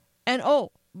 And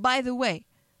oh, by the way,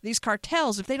 these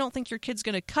cartels, if they don't think your kid's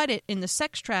going to cut it in the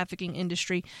sex trafficking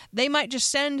industry, they might just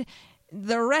send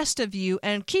the rest of you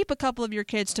and keep a couple of your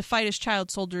kids to fight as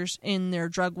child soldiers in their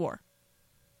drug war.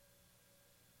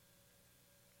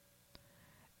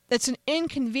 That's an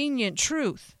inconvenient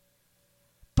truth,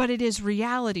 but it is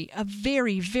reality, a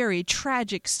very, very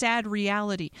tragic, sad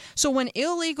reality. So when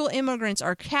illegal immigrants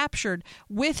are captured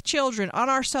with children on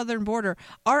our southern border,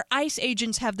 our ICE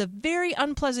agents have the very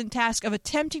unpleasant task of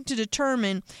attempting to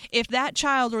determine if that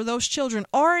child or those children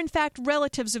are in fact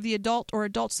relatives of the adult or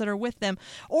adults that are with them,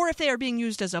 or if they are being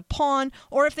used as a pawn,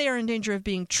 or if they are in danger of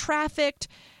being trafficked,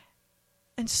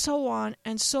 and so on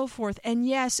and so forth. And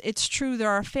yes, it's true, there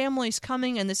are families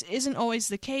coming, and this isn't always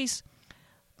the case.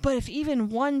 But if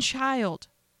even one child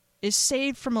is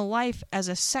saved from a life as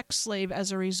a sex slave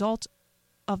as a result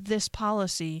of this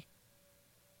policy,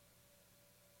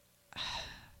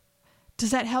 Does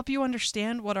that help you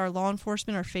understand what our law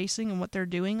enforcement are facing and what they're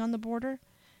doing on the border?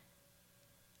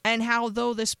 And how,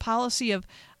 though this policy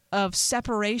of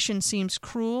separation seems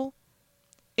cruel,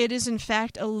 it is in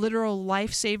fact a literal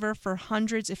lifesaver for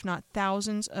hundreds, if not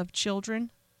thousands, of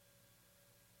children?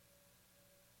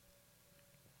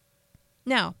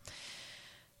 Now,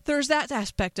 there's that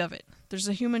aspect of it. There's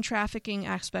a human trafficking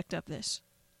aspect of this.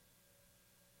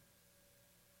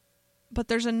 But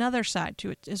there's another side to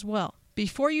it as well.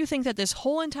 Before you think that this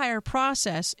whole entire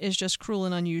process is just cruel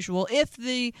and unusual, if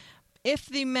the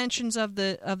mentions of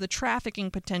the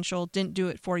trafficking potential didn't do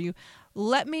it for you,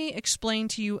 let me explain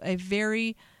to you a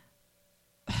very,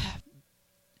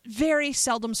 very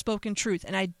seldom spoken truth,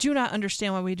 and I do not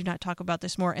understand why we do not talk about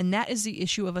this more, and that is the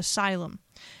issue of asylum.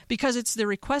 Because it's the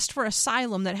request for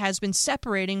asylum that has been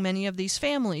separating many of these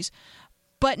families,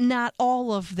 but not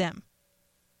all of them.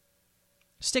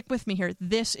 Stick with me here.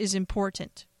 This is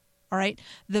important. All right?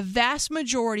 The vast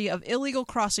majority of illegal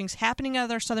crossings happening at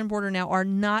our southern border now are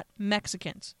not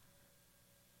Mexicans.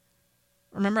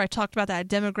 Remember, I talked about that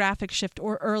demographic shift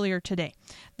earlier today.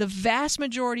 The vast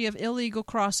majority of illegal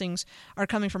crossings are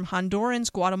coming from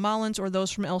Hondurans, Guatemalans, or those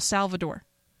from El Salvador.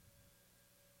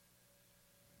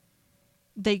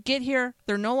 They get here,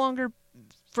 they're no longer,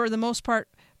 for the most part,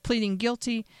 pleading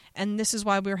guilty, and this is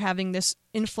why we're having this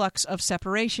influx of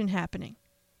separation happening.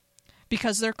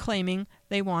 Because they're claiming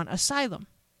they want asylum.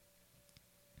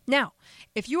 Now,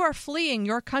 if you are fleeing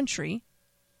your country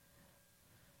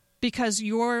because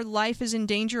your life is in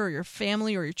danger or your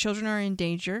family or your children are in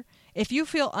danger, if you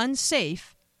feel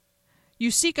unsafe,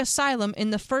 you seek asylum in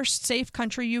the first safe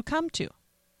country you come to.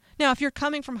 Now, if you're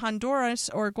coming from Honduras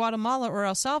or Guatemala or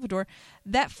El Salvador,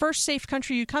 that first safe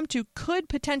country you come to could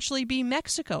potentially be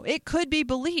Mexico. It could be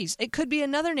Belize. It could be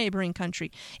another neighboring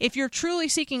country. If you're truly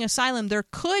seeking asylum, there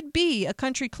could be a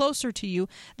country closer to you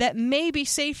that may be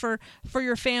safer for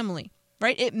your family,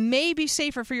 right? It may be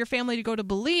safer for your family to go to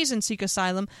Belize and seek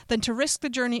asylum than to risk the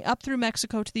journey up through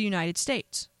Mexico to the United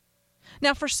States.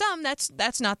 Now, for some,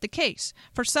 that's not the case.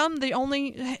 For some, the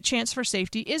only chance for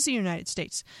safety is the United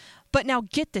States. But now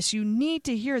get this, you need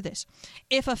to hear this.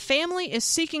 If a family is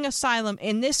seeking asylum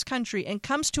in this country and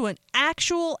comes to an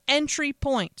actual entry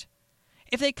point,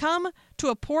 if they come to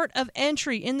a port of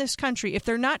entry in this country, if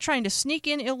they're not trying to sneak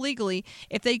in illegally,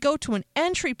 if they go to an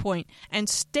entry point and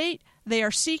state they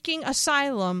are seeking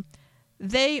asylum,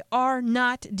 they are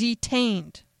not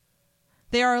detained.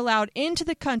 They are allowed into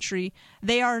the country.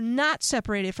 They are not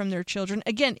separated from their children.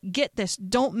 Again, get this.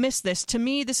 Don't miss this. To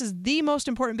me, this is the most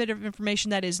important bit of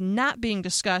information that is not being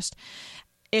discussed.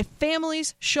 If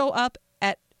families show up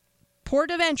at port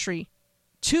of entry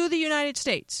to the United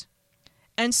States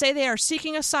and say they are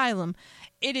seeking asylum,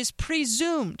 it is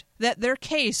presumed that their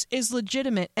case is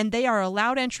legitimate and they are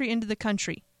allowed entry into the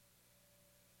country.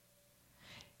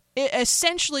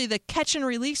 Essentially, the catch and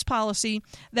release policy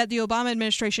that the Obama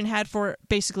administration had for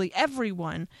basically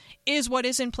everyone is what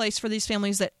is in place for these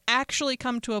families that actually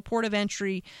come to a port of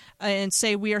entry and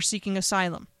say we are seeking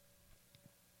asylum.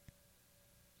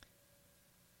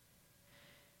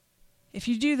 If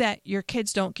you do that, your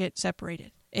kids don't get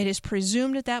separated. It is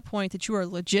presumed at that point that you are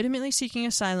legitimately seeking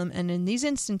asylum, and in these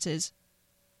instances,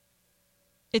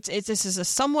 this is a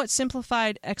somewhat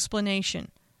simplified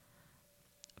explanation.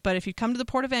 But if you come to the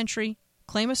port of entry,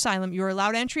 claim asylum, you are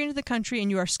allowed entry into the country and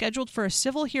you are scheduled for a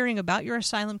civil hearing about your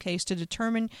asylum case to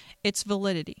determine its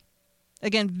validity.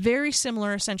 Again, very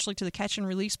similar essentially to the catch and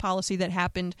release policy that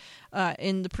happened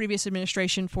in the previous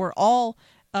administration for all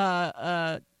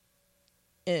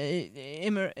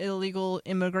illegal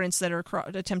immigrants that are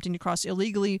attempting to cross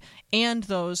illegally and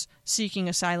those seeking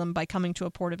asylum by coming to a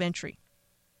port of entry.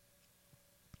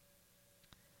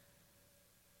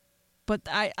 But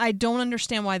I don't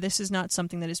understand why this is not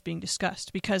something that is being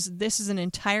discussed, because this is an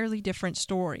entirely different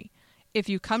story. If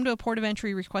you come to a port of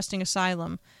entry requesting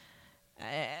asylum,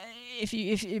 if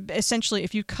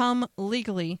you come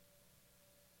legally,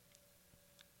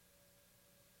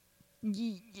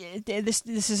 this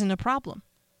isn't a problem.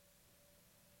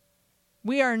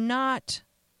 We are not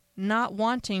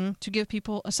wanting to give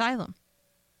people asylum.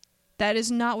 That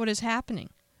is not what is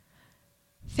happening.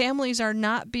 Families are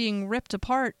not being ripped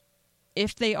apart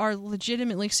if they are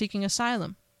legitimately seeking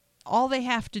asylum. All they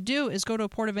have to do is go to a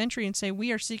port of entry and say,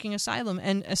 we are seeking asylum,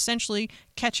 and essentially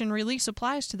catch and release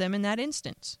applies to them in that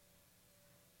instance,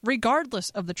 regardless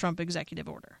of the Trump executive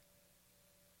order.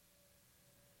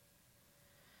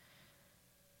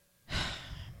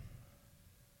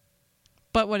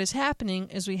 But what is happening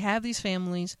is we have these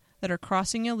families that are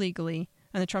crossing illegally,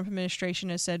 and the Trump administration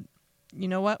has said, you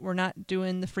know what, we're not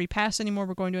doing the free pass anymore,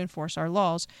 we're going to enforce our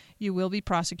laws. You will be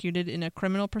prosecuted in a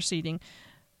criminal proceeding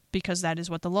because that is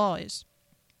what the law is.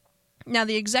 Now,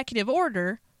 the executive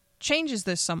order changes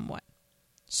this somewhat.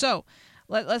 So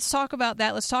let's talk about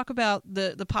that. Let's talk about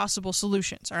the possible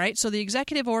solutions, all right? So the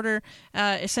executive order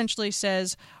essentially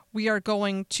says we are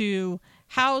going to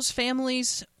house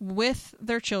families with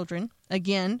their children,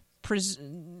 again,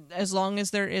 as long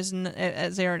as they're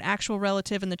an actual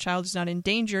relative and the child is not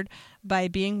endangered by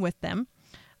being with them.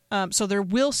 So there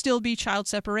will still be child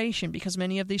separation because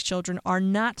many of these children are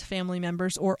not family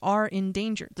members or are in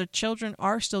danger. The children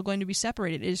are still going to be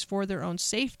separated. It is for their own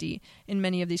safety in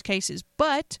many of these cases.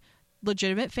 But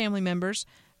legitimate family members,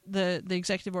 the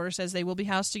executive order says they will be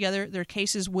housed together. Their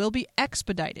cases will be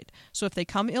expedited. So if they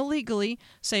come illegally,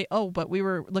 say, oh, but we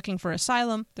were looking for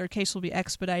asylum, their case will be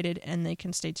expedited and they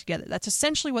can stay together. That's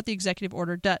essentially what the executive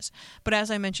order does. But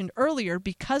as I mentioned earlier,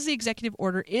 because the executive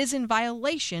order is in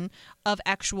violation of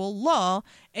actual law,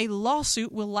 a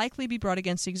lawsuit will likely be brought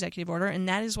against the executive order, and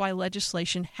that is why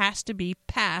legislation has to be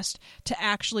passed to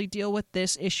actually deal with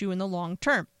this issue in the long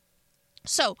term.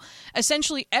 So,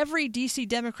 essentially, every D.C.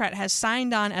 Democrat has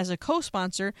signed on as a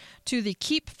co-sponsor to the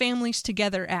Keep Families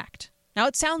Together Act. Now,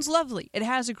 it sounds lovely. It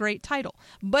has a great title,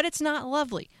 but it's not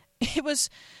lovely. It was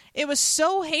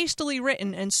so hastily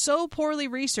written and so poorly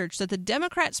researched that the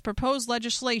Democrats proposed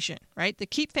legislation, right, the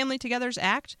Keep Family Together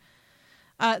Act,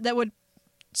 that would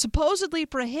supposedly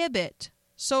prohibit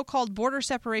so-called border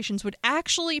separations, would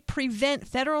actually prevent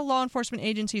federal law enforcement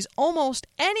agencies almost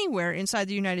anywhere inside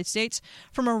the United States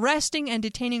from arresting and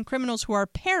detaining criminals who are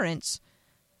parents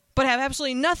but have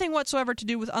absolutely nothing whatsoever to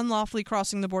do with unlawfully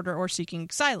crossing the border or seeking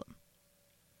asylum.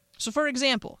 So, for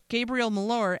example, Gabriel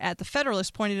Milor at The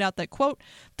Federalist pointed out that, quote,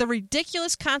 the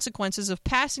ridiculous consequences of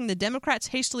passing the Democrats'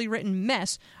 hastily written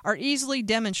mess are easily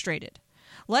demonstrated.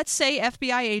 Let's say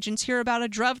FBI agents hear about a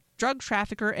drug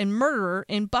trafficker and murderer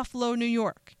in Buffalo, New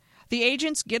York. The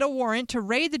agents get a warrant to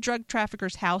raid the drug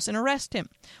trafficker's house and arrest him.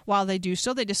 While they do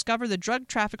so, they discover the drug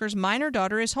trafficker's minor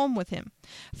daughter is home with him.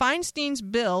 Feinstein's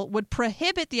bill would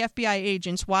prohibit the FBI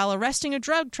agents, while arresting a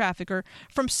drug trafficker,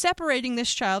 from separating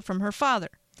this child from her father.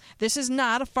 This is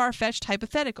not a far-fetched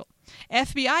hypothetical.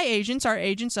 FBI agents are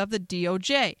agents of the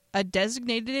DOJ, a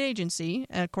designated agency,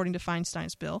 according to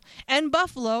Feinstein's bill, and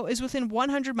Buffalo is within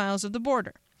 100 miles of the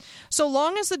border. So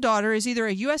long as the daughter is either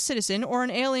a U.S. citizen or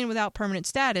an alien without permanent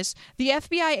status, the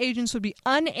FBI agents would be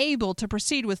unable to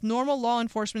proceed with normal law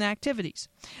enforcement activities.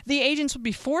 The agents would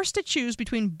be forced to choose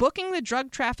between booking the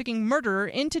drug trafficking murderer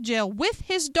into jail with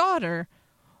his daughter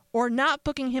or not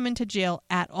booking him into jail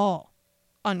at all,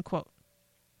 unquote.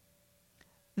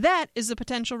 That is the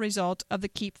potential result of the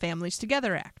Keep Families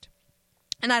Together Act.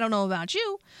 And I don't know about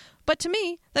you, but to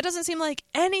me, that doesn't seem like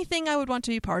anything I would want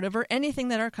to be part of or anything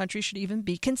that our country should even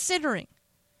be considering.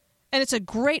 And it's a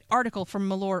great article from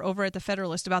Milor over at The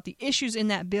Federalist about the issues in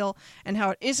that bill and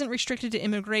how it isn't restricted to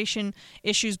immigration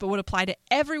issues but would apply to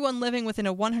everyone living within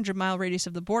a 100-mile radius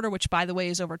of the border, which, by the way,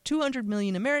 is over 200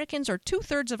 million Americans, or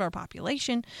 2/3 of our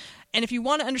population. And if you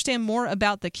want to understand more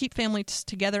about the Keep Families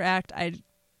Together Act, I'd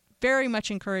very much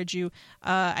encourage you.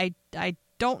 I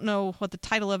don't know what the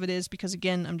title of it is because,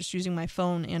 again, I'm just using my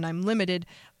phone and I'm limited,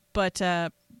 but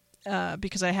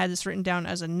because I had this written down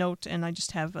as a note and I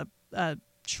just have a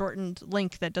shortened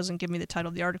link that doesn't give me the title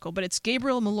of the article. But it's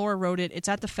Gabriel Milor wrote it. It's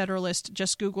at The Federalist.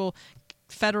 Just Google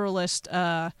Federalist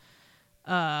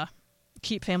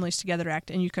Keep Families Together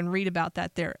Act, and you can read about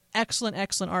that there. Excellent,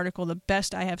 excellent article. The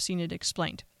best I have seen it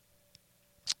explained.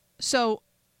 So,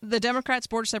 the Democrats'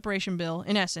 border separation bill,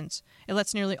 in essence, it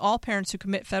lets nearly all parents who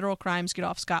commit federal crimes get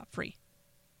off scot-free.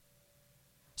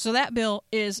 So that bill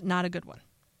is not a good one.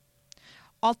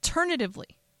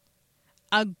 Alternatively,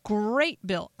 a great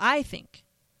bill, I think,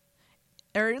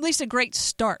 or at least a great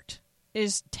start,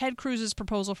 is Ted Cruz's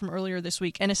proposal from earlier this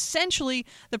week. And essentially,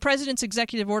 the president's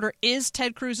executive order is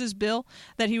Ted Cruz's bill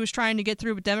that he was trying to get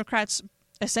through, but Democrats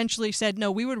essentially said,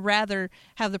 no, we would rather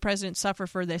have the president suffer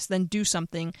for this than do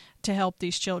something to help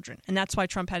these children. And that's why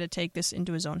Trump had to take this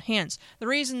into his own hands. The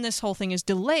reason this whole thing is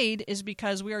delayed is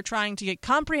because we are trying to get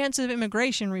comprehensive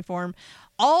immigration reform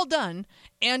all done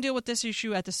and deal with this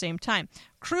issue at the same time.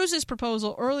 Cruz's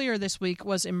proposal earlier this week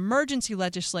was emergency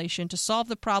legislation to solve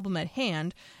the problem at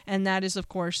hand, and that is, of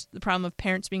course, the problem of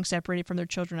parents being separated from their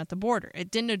children at the border.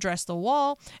 It didn't address the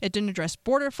wall, it didn't address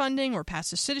border funding or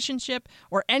passive citizenship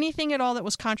or anything at all that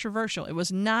was controversial. It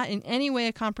was not in any way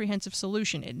a comprehensive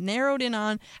solution. It narrowed in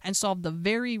on and solved the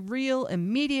very real,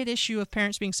 immediate issue of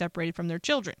parents being separated from their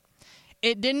children.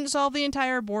 It didn't solve the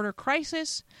entire border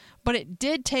crisis, but it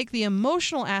did take the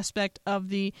emotional aspect of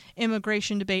the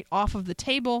immigration debate off of the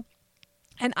table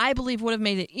and I believe would have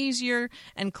made it easier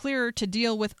and clearer to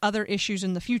deal with other issues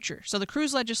in the future. So the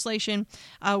Cruz legislation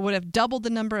would have doubled the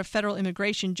number of federal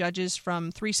immigration judges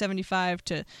from 375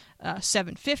 to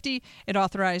 750. It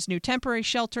authorized new temporary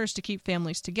shelters to keep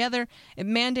families together. It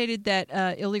mandated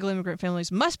that illegal immigrant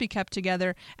families must be kept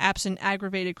together absent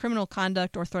aggravated criminal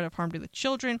conduct or threat of harm to the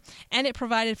children. And it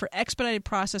provided for expedited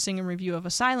processing and review of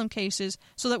asylum cases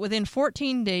so that within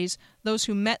 14 days, those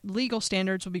who met legal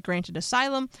standards would be granted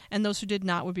asylum and those who did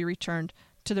not would be returned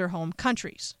to their home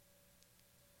countries.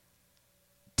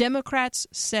 Democrats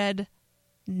said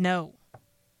no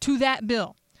to that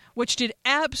bill, which did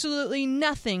absolutely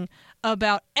nothing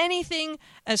about anything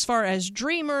as far as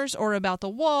Dreamers or about the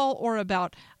wall or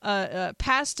about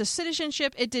paths to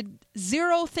citizenship. It did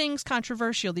zero things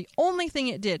controversial. The only thing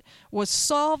it did was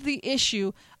solve the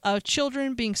issue of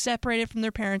children being separated from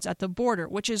their parents at the border,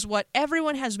 which is what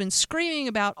everyone has been screaming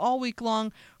about all week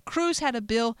long. Cruz had a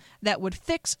bill that would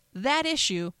fix that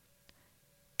issue,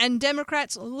 and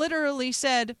Democrats literally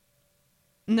said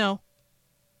no.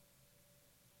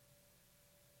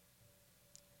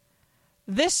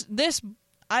 This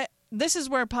is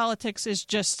where politics is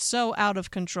just so out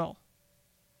of control.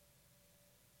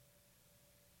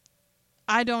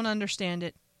 I don't understand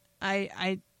it.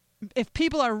 If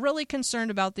people are really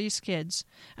concerned about these kids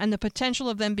and the potential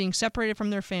of them being separated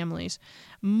from their families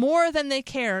more than they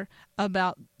care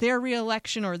about their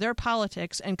reelection or their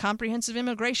politics and comprehensive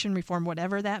immigration reform,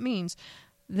 whatever that means,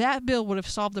 that bill would have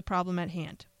solved the problem at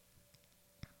hand.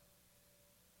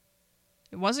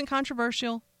 It wasn't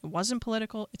controversial. It wasn't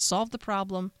political. It solved the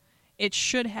problem. It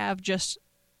should have just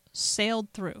sailed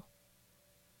through.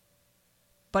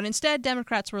 But instead,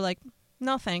 Democrats were like,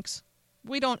 no thanks.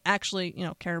 We don't actually,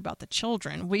 care about the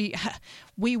children. We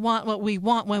want what we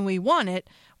want when we want it.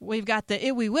 We've got the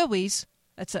iwi-wiwis.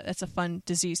 That's a fun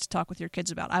disease to talk with your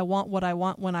kids about. I want what I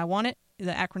want when I want it.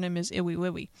 The acronym is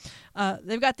iwi-wiwi.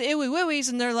 They've got the iwi-wiwis,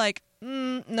 and they're like,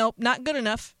 nope, not good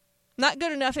enough. Not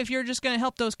good enough if you're just going to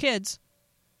help those kids.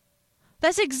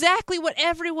 That's exactly what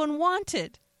everyone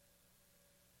wanted.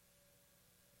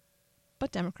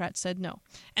 But Democrats said no.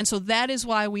 And so that is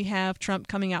why we have Trump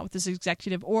coming out with this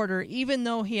executive order, even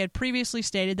though he had previously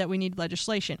stated that we need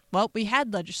legislation. Well, we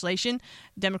had legislation.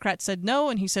 Democrats said no,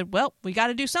 and he said, well, we got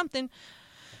to do something.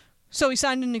 So he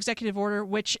signed an executive order,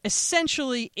 which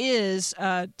essentially is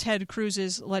Ted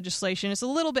Cruz's legislation. It's a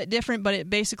little bit different, but it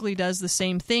basically does the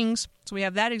same things. So we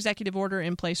have that executive order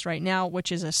in place right now,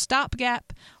 which is a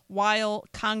stopgap while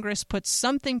Congress puts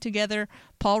something together.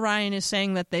 Paul Ryan is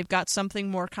saying that they've got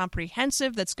something more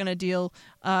comprehensive that's going to deal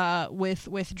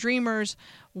with Dreamers,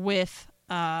 with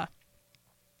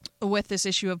this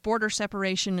issue of border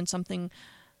separation, and something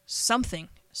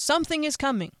is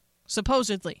coming.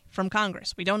 Supposedly, from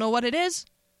Congress. We don't know what it is.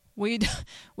 We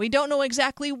don't know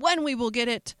exactly when we will get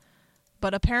it,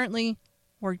 but apparently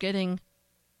we're getting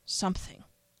something.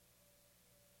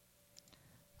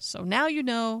 So now you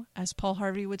know, as Paul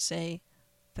Harvey would say,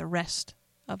 the rest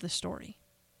of the story.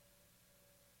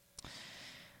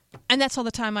 And that's all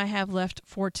the time I have left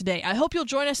for today. I hope you'll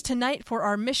join us tonight for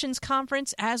our missions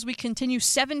conference as we continue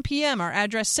 7 p.m. Our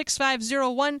address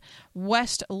 6501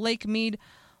 West Lake Mead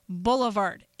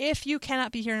Boulevard. If you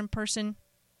cannot be here in person,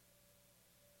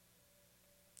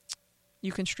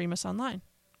 you can stream us online.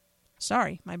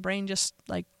 Sorry, my brain just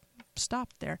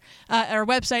stopped there. Our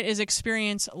website is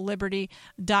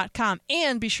experienceliberty.com.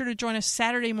 And be sure to join us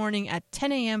Saturday morning at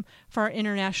 10 a.m. for our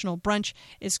international brunch.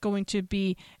 It's going to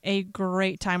be a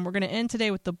great time. We're going to end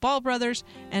today with the Ball Brothers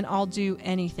and I'll Do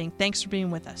Anything. Thanks for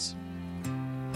being with us.